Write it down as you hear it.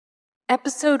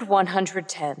Episode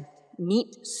 110,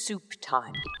 Meat Soup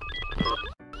Time.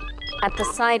 At the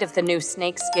sight of the new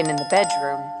snakeskin in the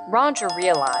bedroom, Roger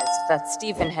realized that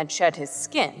Stephen had shed his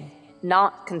skin,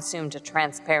 not consumed a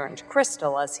transparent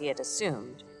crystal as he had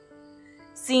assumed.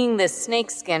 Seeing this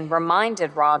snakeskin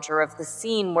reminded Roger of the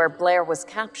scene where Blair was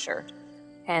captured,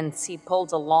 hence he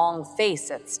pulled a long face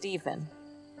at Stephen.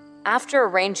 After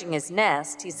arranging his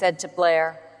nest, he said to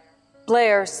Blair,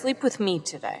 "Blair, sleep with me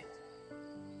today."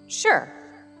 "Sure,"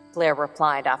 Blair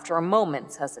replied after a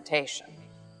moment's hesitation.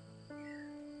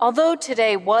 Although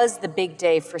today was the big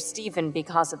day for Stephen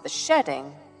because of the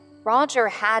shedding, Roger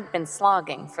had been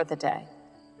slogging for the day.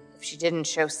 If she didn't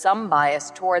show some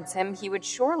bias towards him, he would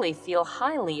surely feel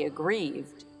highly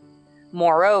aggrieved.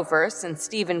 Moreover, since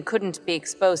Stephen couldn't be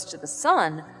exposed to the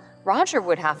sun, Roger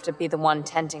would have to be the one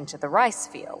tending to the rice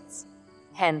fields.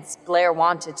 Hence, Blair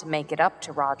wanted to make it up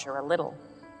to Roger a little.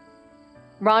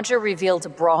 Roger revealed a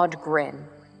broad grin.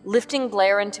 Lifting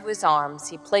Blair into his arms,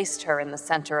 he placed her in the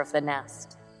center of the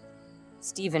nest.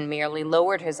 Stephen merely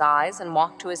lowered his eyes and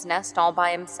walked to his nest all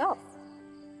by himself.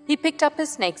 He picked up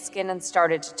his snakeskin and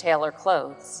started to tailor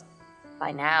clothes.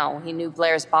 By now, he knew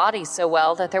Blair's body so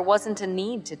well that there wasn't a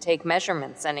need to take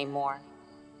measurements anymore.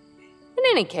 In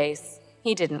any case,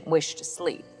 he didn't wish to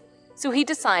sleep, so he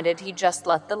decided he'd just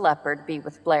let the leopard be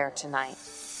with Blair tonight.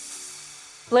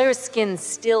 Blair's skin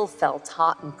still felt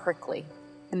hot and prickly.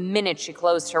 The minute she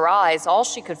closed her eyes, all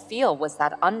she could feel was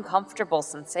that uncomfortable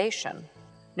sensation.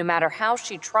 No matter how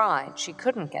she tried, she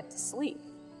couldn't get to sleep.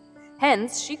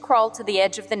 Hence, she crawled to the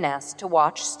edge of the nest to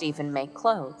watch Stephen make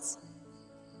clothes.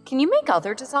 "Can you make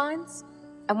other designs?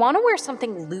 I want to wear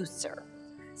something looser.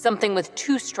 Something with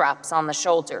 2 straps on the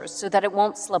shoulders so that it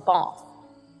won't slip off."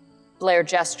 Blair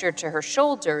gestured to her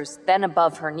shoulders, then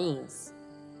above her knees.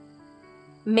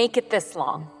 "Make it this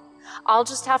long. I'll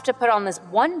just have to put on this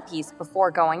one piece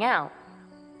before going out.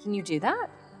 Can you do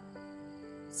that?"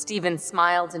 Stephen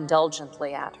smiled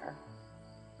indulgently at her.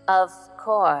 "Of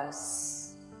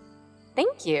course."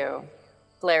 "Thank you,"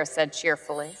 Blair said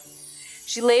cheerfully.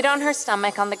 She laid on her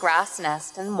stomach on the grass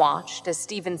nest and watched as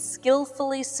Stephen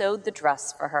skillfully sewed the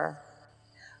dress for her.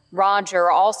 Roger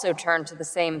also turned to the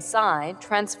same side,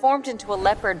 transformed into a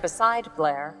leopard beside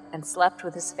Blair, and slept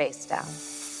with his face down.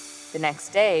 The next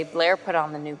day, Blair put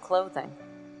on the new clothing.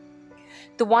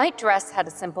 The white dress had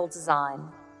a simple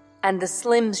design, and the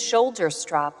slim shoulder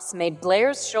straps made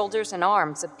Blair's shoulders and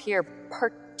arms appear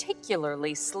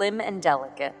particularly slim and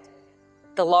delicate.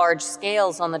 The large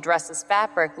scales on the dress's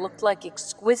fabric looked like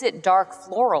exquisite dark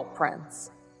floral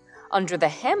prints. Under the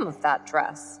hem of that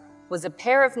dress was a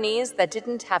pair of knees that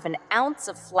didn't have an ounce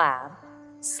of flab,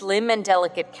 slim and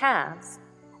delicate calves,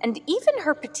 and even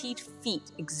her petite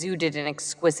feet exuded an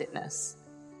exquisiteness.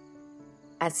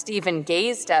 As Stephen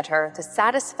gazed at her, the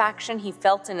satisfaction he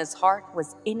felt in his heart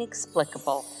was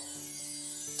inexplicable.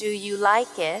 "Do you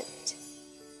like it?"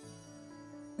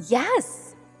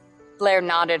 "Yes." Blair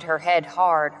nodded her head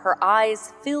hard, her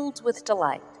eyes filled with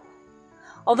delight.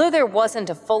 Although there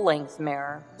wasn't a full-length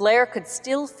mirror, Blair could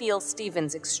still feel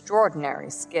Stephen's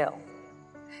extraordinary skill.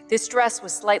 This dress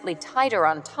was slightly tighter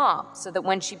on top so that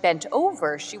when she bent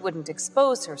over, she wouldn't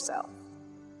expose herself.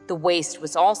 The waist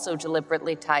was also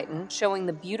deliberately tightened, showing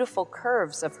the beautiful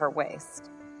curves of her waist.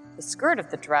 The skirt of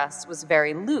the dress was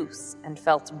very loose and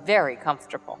felt very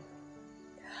comfortable.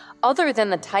 Other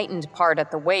than the tightened part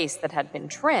at the waist that had been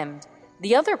trimmed,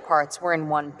 the other parts were in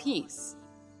one piece.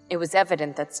 It was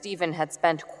evident that Stephen had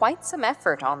spent quite some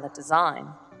effort on the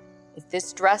design. If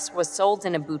this dress was sold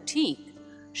in a boutique,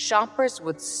 shoppers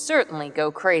would certainly go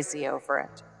crazy over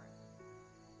it.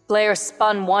 Blair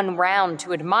spun one round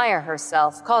to admire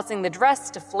herself, causing the dress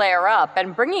to flare up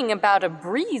and bringing about a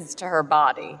breeze to her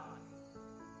body.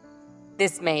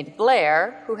 This made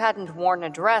Blair, who hadn't worn a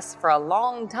dress for a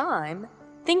long time,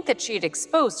 think that she had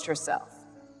exposed herself.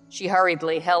 She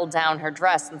hurriedly held down her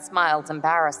dress and smiled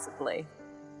embarrassedly.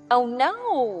 "Oh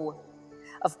no!"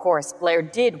 Of course, Blair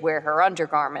did wear her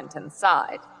undergarment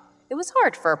inside. It was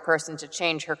hard for a person to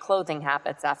change her clothing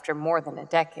habits after more than a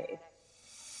decade.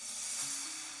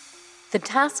 The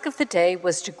task of the day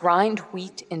was to grind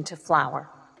wheat into flour.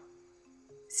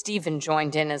 Stephen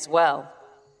joined in as well.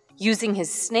 Using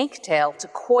his snake tail to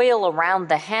coil around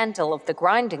the handle of the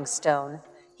grinding stone,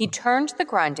 he turned the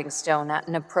grinding stone at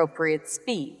an appropriate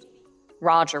speed.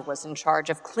 Roger was in charge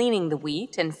of cleaning the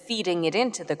wheat and feeding it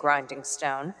into the grinding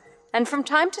stone, and from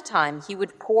time to time he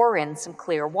would pour in some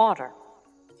clear water.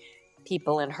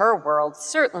 People in her world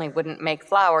certainly wouldn't make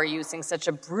flour using such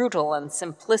a brutal and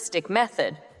simplistic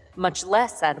method, much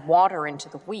less add water into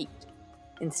the wheat.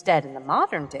 Instead, in the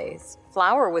modern days,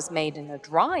 flour was made in a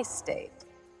dry state.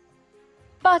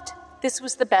 But this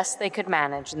was the best they could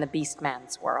manage in the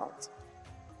Beastman's world.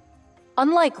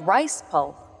 Unlike rice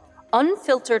pulp,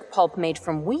 unfiltered pulp made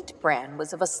from wheat bran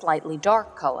was of a slightly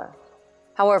dark color.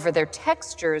 However, their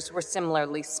textures were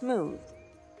similarly smooth.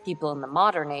 People in the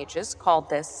modern ages called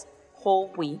this whole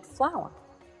wheat flour.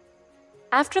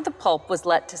 After the pulp was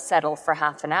let to settle for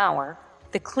half an hour,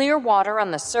 the clear water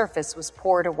on the surface was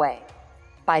poured away.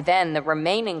 By then, the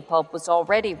remaining pulp was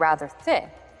already rather thick,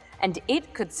 and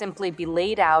it could simply be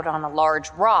laid out on a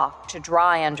large rock to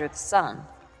dry under the sun.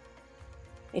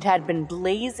 It had been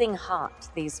blazing hot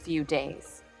these few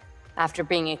days. After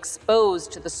being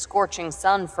exposed to the scorching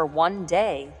sun for one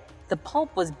day, the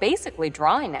pulp was basically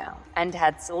dry now and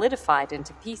had solidified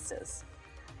into pieces.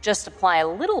 Just apply a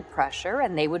little pressure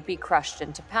and they would be crushed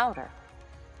into powder.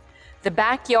 The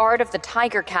backyard of the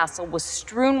Tiger Castle was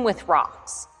strewn with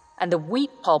rocks, and the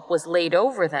wheat pulp was laid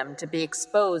over them to be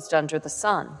exposed under the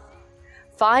sun.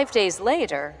 5 days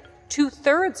later,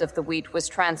 2/3 of the wheat was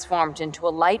transformed into a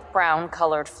light brown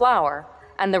colored flour,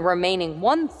 and the remaining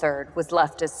 1/3 was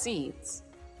left as seeds.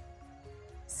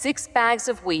 6 bags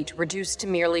of wheat reduced to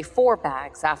merely 4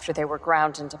 bags after they were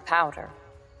ground into powder.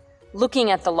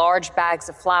 Looking at the large bags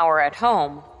of flour at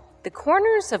home, the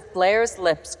corners of Blair's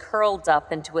lips curled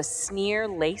up into a sneer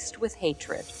laced with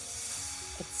hatred.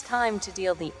 It's time to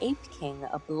deal the Ape King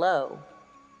a blow.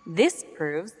 This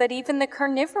proves that even the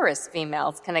carnivorous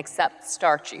females can accept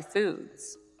starchy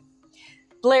foods.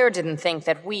 Blair didn't think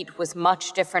that wheat was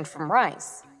much different from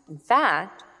rice. In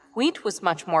fact, wheat was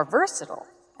much more versatile,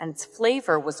 and its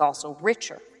flavor was also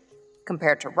richer.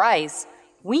 Compared to rice,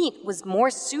 wheat was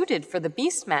more suited for the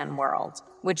Beastman world,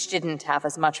 which didn't have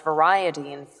as much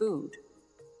variety in food.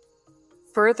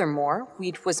 Furthermore,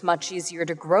 wheat was much easier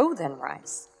to grow than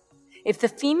rice. If the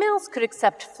females could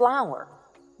accept flour,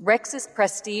 Rex's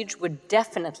prestige would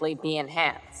definitely be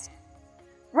enhanced.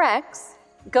 Rex,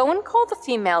 go and call the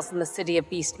females in the city of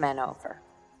Beastmen over.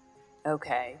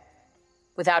 Okay.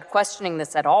 Without questioning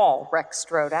this at all, Rex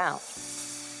strode out.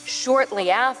 Shortly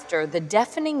after, the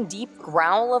deafening deep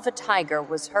growl of a tiger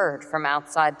was heard from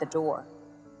outside the door.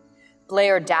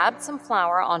 Blair dabbed some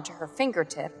flour onto her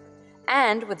fingertip,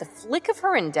 and with a flick of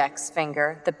her index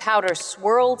finger, the powder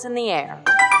swirled in the air.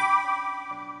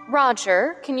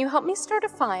 Roger, can you help me start a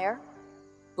fire?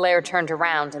 Blair turned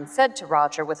around and said to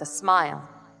Roger with a smile,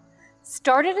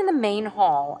 Start it in the main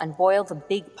hall and boil the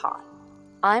big pot.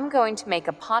 I'm going to make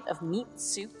a pot of meat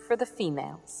soup for the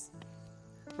females.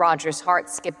 Roger's heart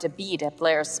skipped a beat at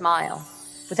Blair's smile.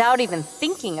 Without even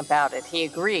thinking about it, he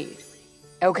agreed.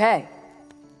 Okay.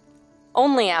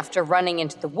 Only after running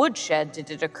into the woodshed did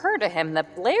it occur to him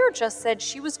that Blair just said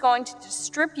she was going to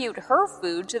distribute her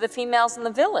food to the females in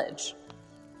the village.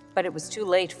 But it was too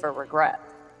late for regret.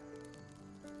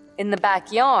 In the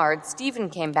backyard, Stephen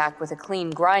came back with a clean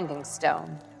grinding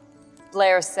stone.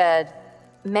 Blair said,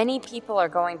 Many people are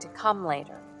going to come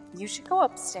later. You should go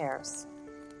upstairs.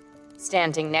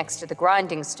 Standing next to the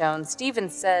grinding stone, Stephen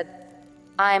said,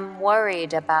 I'm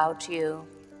worried about you.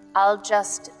 I'll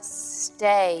just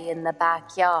stay in the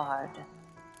backyard.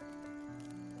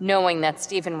 Knowing that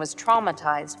Stephen was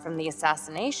traumatized from the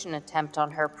assassination attempt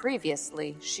on her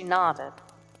previously, she nodded.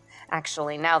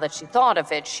 Actually, now that she thought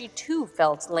of it, she too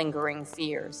felt lingering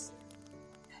fears.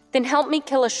 Then help me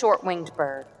kill a short-winged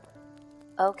bird.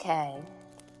 Okay.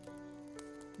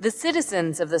 The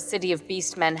citizens of the city of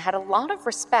Beastmen had a lot of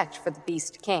respect for the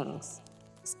Beast Kings.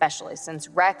 Especially since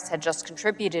Rex had just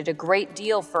contributed a great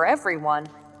deal for everyone,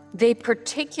 they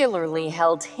particularly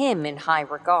held him in high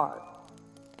regard.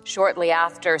 Shortly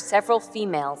after, several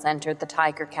females entered the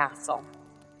Tiger Castle.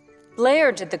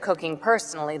 Blair did the cooking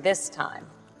personally this time,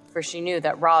 for she knew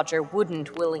that Roger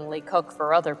wouldn't willingly cook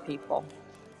for other people.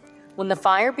 When the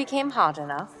fire became hot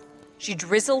enough, she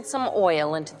drizzled some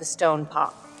oil into the stone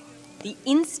pot. The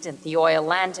instant the oil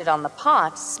landed on the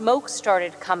pot, smoke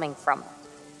started coming from it.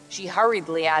 She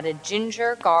hurriedly added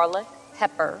ginger, garlic,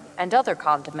 pepper, and other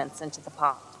condiments into the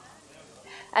pot.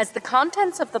 As the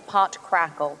contents of the pot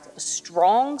crackled, a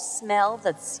strong smell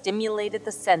that stimulated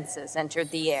the senses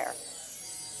entered the air.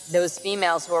 Those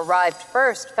females who arrived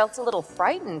first felt a little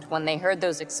frightened when they heard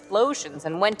those explosions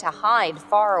and went to hide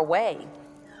far away.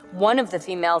 One of the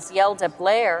females yelled at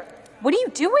Blair, What are you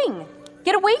doing?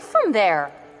 Get away from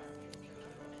there!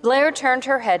 Blair turned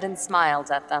her head and smiled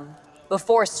at them,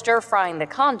 before stir-frying the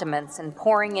condiments and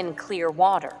pouring in clear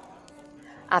water.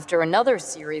 After another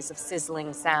series of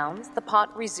sizzling sounds, the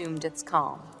pot resumed its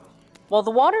calm. While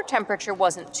the water temperature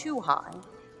wasn't too high,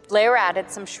 Blair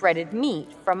added some shredded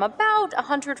meat from about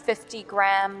 150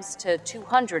 grams to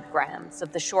 200 grams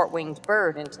of the short-winged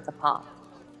bird into the pot.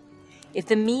 If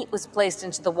the meat was placed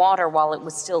into the water while it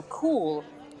was still cool,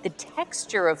 the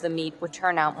texture of the meat would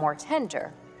turn out more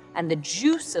tender, and the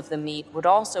juice of the meat would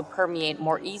also permeate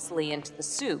more easily into the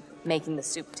soup, making the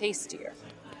soup tastier.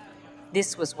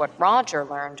 This was what Roger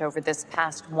learned over this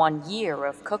past 1 year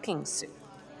of cooking soup.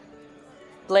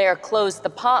 Blair closed the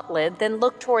pot lid, then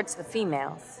looked towards the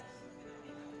females.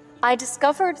 I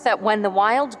discovered that when the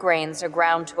wild grains are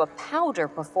ground to a powder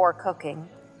before cooking,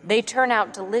 they turn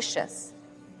out delicious.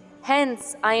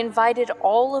 Hence, I invited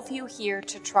all of you here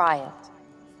to try it.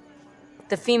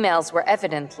 The females were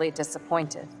evidently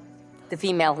disappointed. The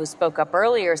female who spoke up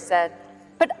earlier said,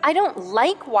 "But I don't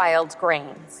like wild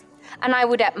grains, and I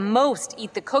would at most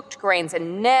eat the cooked grains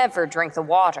and never drink the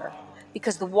water,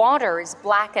 because the water is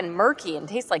black and murky and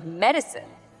tastes like medicine.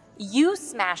 You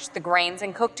smashed the grains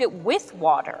and cooked it with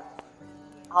water.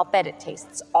 I'll bet it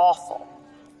tastes awful."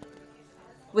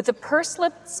 With a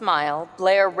purse-lipped smile,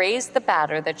 Blair raised the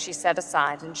batter that she set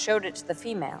aside and showed it to the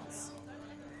females.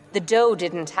 The dough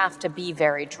didn't have to be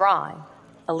very dry.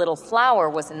 A little flour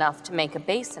was enough to make a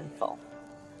basinful.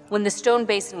 When the stone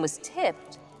basin was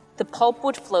tipped, the pulp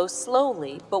would flow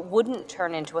slowly but wouldn't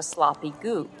turn into a sloppy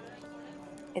goop.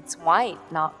 "It's white,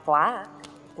 not black,"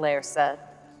 Blair said.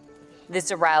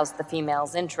 This aroused the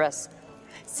females' interest.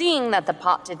 Seeing that the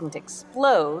pot didn't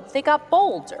explode, they got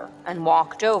bolder and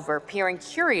walked over, peering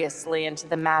curiously into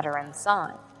the matter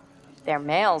inside. Their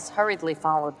males hurriedly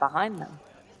followed behind them.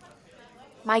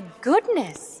 "My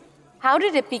goodness! How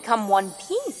did it become one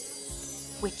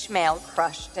piece?" Which male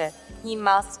crushed it? He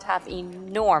must have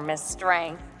enormous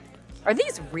strength. Are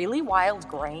these really wild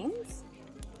grains?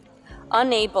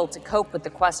 Unable to cope with the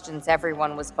questions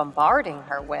everyone was bombarding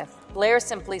her with, Blair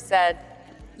simply said,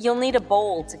 "You'll need a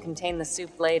bowl to contain the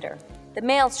soup later. The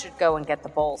males should go and get the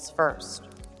bowls first."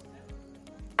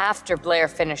 After Blair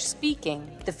finished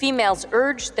speaking, the females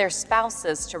urged their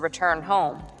spouses to return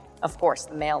home. Of course,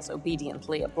 the males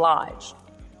obediently obliged.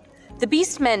 The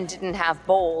beastmen didn't have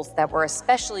bowls that were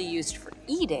especially used for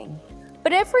eating,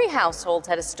 but every household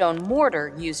had a stone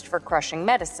mortar used for crushing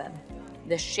medicine.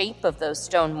 The shape of those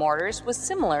stone mortars was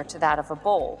similar to that of a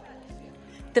bowl.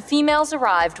 The females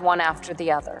arrived one after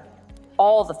the other.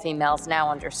 All the females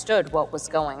now understood what was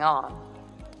going on.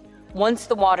 Once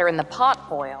the water in the pot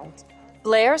boiled,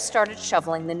 Blair started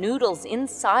shoveling the noodles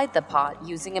inside the pot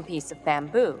using a piece of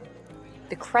bamboo.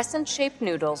 The crescent-shaped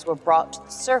noodles were brought to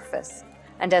the surface,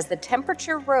 and as the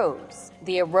temperature rose,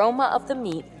 the aroma of the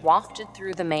meat wafted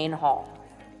through the main hall.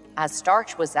 As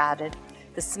starch was added,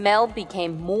 the smell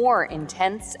became more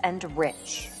intense and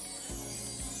rich.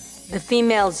 The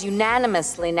females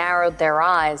unanimously narrowed their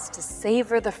eyes to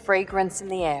savor the fragrance in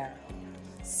the air.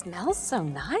 "Smells so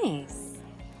nice."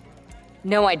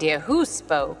 No idea who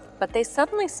spoke, but they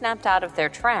suddenly snapped out of their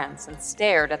trance and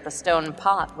stared at the stone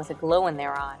pot with a glow in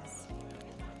their eyes.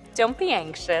 "Don't be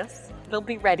anxious, it'll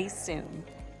be ready soon,"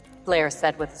 Blair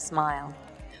said with a smile.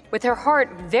 With her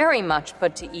heart very much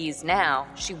put to ease now,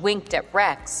 she winked at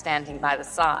Rex standing by the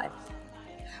side.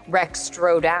 Rex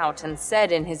strode out and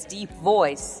said in his deep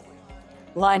voice,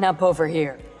 "Line up over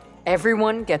here.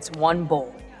 Everyone gets one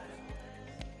bowl."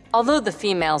 Although the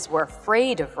females were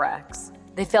afraid of Rex,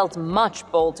 they felt much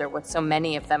bolder with so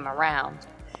many of them around.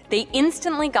 They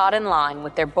instantly got in line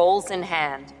with their bowls in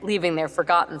hand, leaving their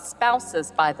forgotten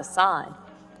spouses by the side.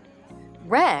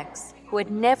 Rex, who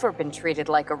had never been treated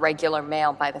like a regular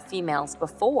male by the females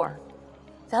before,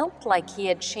 felt like he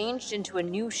had changed into a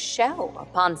new shell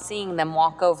upon seeing them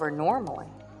walk over normally.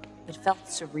 It felt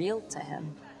surreal to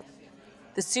him.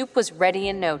 The soup was ready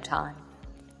in no time.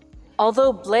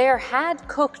 Although Blair had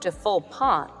cooked a full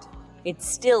pot, it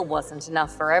still wasn't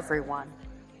enough for everyone.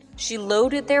 She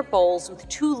loaded their bowls with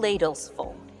 2 ladles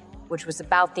full, which was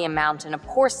about the amount in a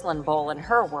porcelain bowl in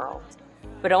her world,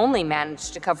 but only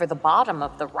managed to cover the bottom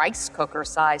of the rice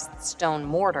cooker-sized stone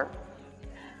mortar.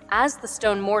 As the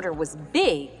stone mortar was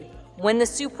big, when the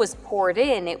soup was poured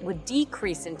in, it would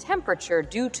decrease in temperature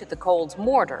due to the cold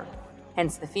mortar.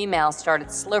 Hence, the females started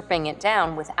slurping it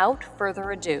down without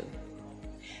further ado.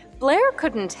 Blair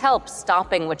couldn't help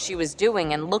stopping what she was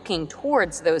doing and looking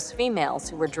towards those females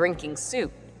who were drinking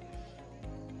soup.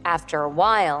 After a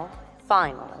while,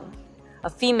 finally, a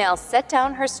female set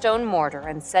down her stone mortar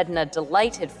and said in a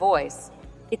delighted voice,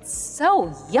 "It's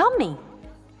so yummy!"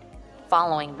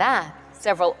 Following that,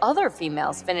 several other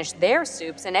females finished their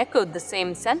soups and echoed the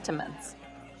same sentiments.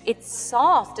 "It's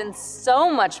soft and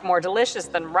so much more delicious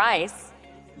than rice."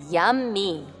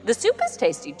 "Yummy! The soup is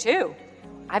tasty too.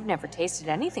 I've never tasted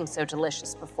anything so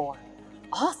delicious before.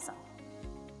 Awesome!"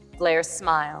 Blair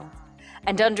smiled,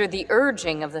 and under the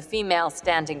urging of the female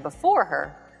standing before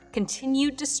her,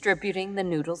 continued distributing the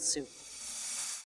noodle soup.